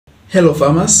Hello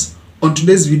farmers, on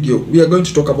today's video we are going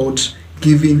to talk about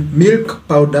giving milk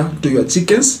powder to your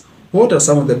chickens. What are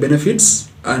some of the benefits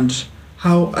and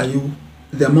how are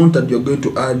the amount that you're going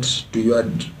to add to your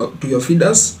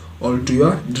feeders or to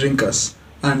your drinkers.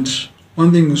 And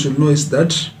one thing you should know is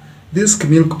that this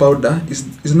milk powder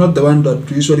is not the one that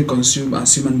we usually consume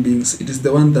as human beings. It is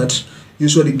the one that you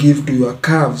usually give to your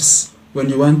calves when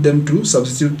you want them to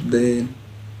substitute the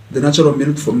natural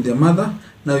milk from their mother.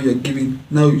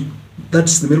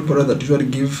 That's the milk powder that you usually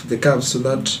give the calves so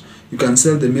that you can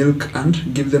sell the milk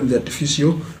and give them the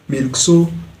artificial milk. So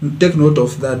take note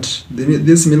of that.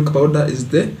 This milk powder is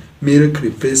the milk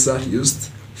replacer used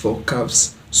for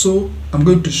calves. So I'm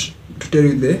going to tell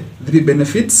you the 3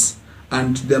 benefits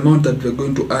and the amount that we're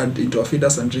going to add into our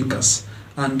feeders and drinkers.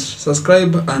 And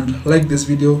subscribe and like this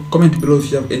video. Comment below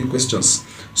if you have any questions.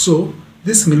 So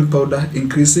this milk powder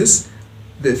increases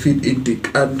the feed intake,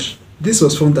 and this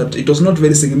was found that it was not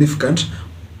very significant,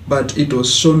 but it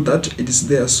was shown that it is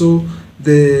there. So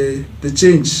the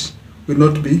change will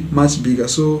not be much bigger,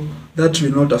 so that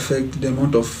will not affect the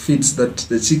amount of feeds that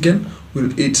the chicken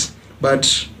will eat.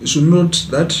 But you should note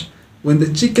that when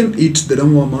the chicken eats the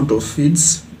normal amount of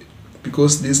feeds,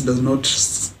 because this does not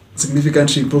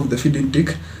significantly improve the feed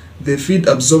intake, the feed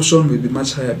absorption will be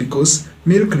much higher, because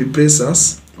milk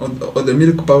replacers or the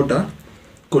milk powder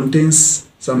contains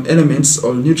some elements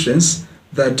or nutrients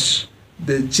that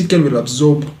the chicken will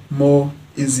absorb more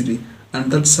easily,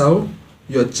 and that's how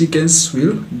your chickens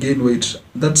will gain weight.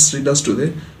 That leads us to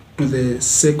the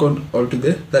second or to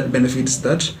the third benefits,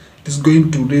 that it is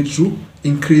going to lead to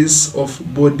increase of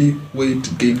body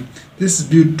weight gain. This is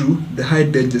due to the high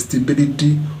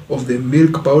digestibility of the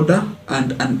milk powder,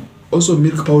 and also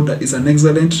milk powder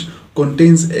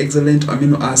contains excellent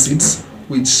amino acids,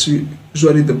 which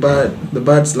usually the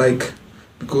birds like,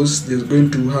 because they're going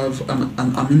to have an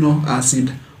amino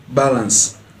acid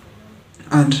balance.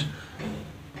 And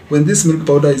when this milk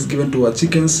powder is given to our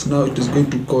chickens, now it is going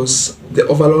to cause the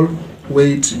overall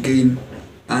weight gain.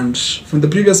 And from the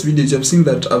previous videos you have seen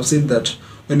that I've said that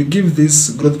when you give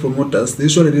these growth promoters, they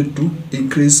usually lead to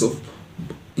increase of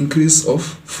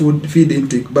feed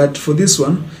intake. But for this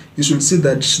one, you should see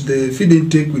that the feed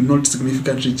intake will not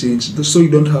significantly change, so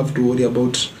you don't have to worry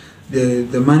about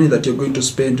the money that you're going to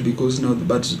spend, because now the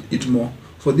birds eat more.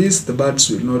 For this, the birds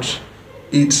will not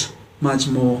eat much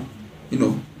more,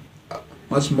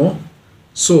 much more.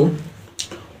 So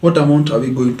what amount are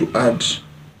we going to add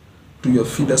to your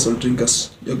feeders or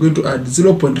drinkers? You're going to add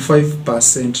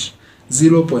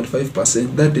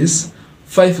 0.5%, that is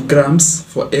 5 grams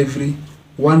for every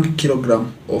 1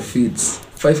 kilogram of feeds.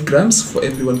 5 grams for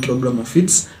every 1 kilogram of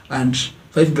feeds, and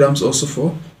 5 grams also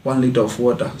for 1 liter of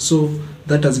water. So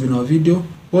that has been our video.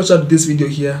 Watch out this video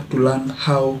here to learn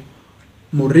how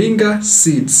moringa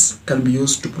seeds can be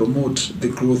used to promote the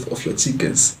growth of your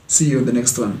chickens. See you in the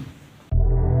next one.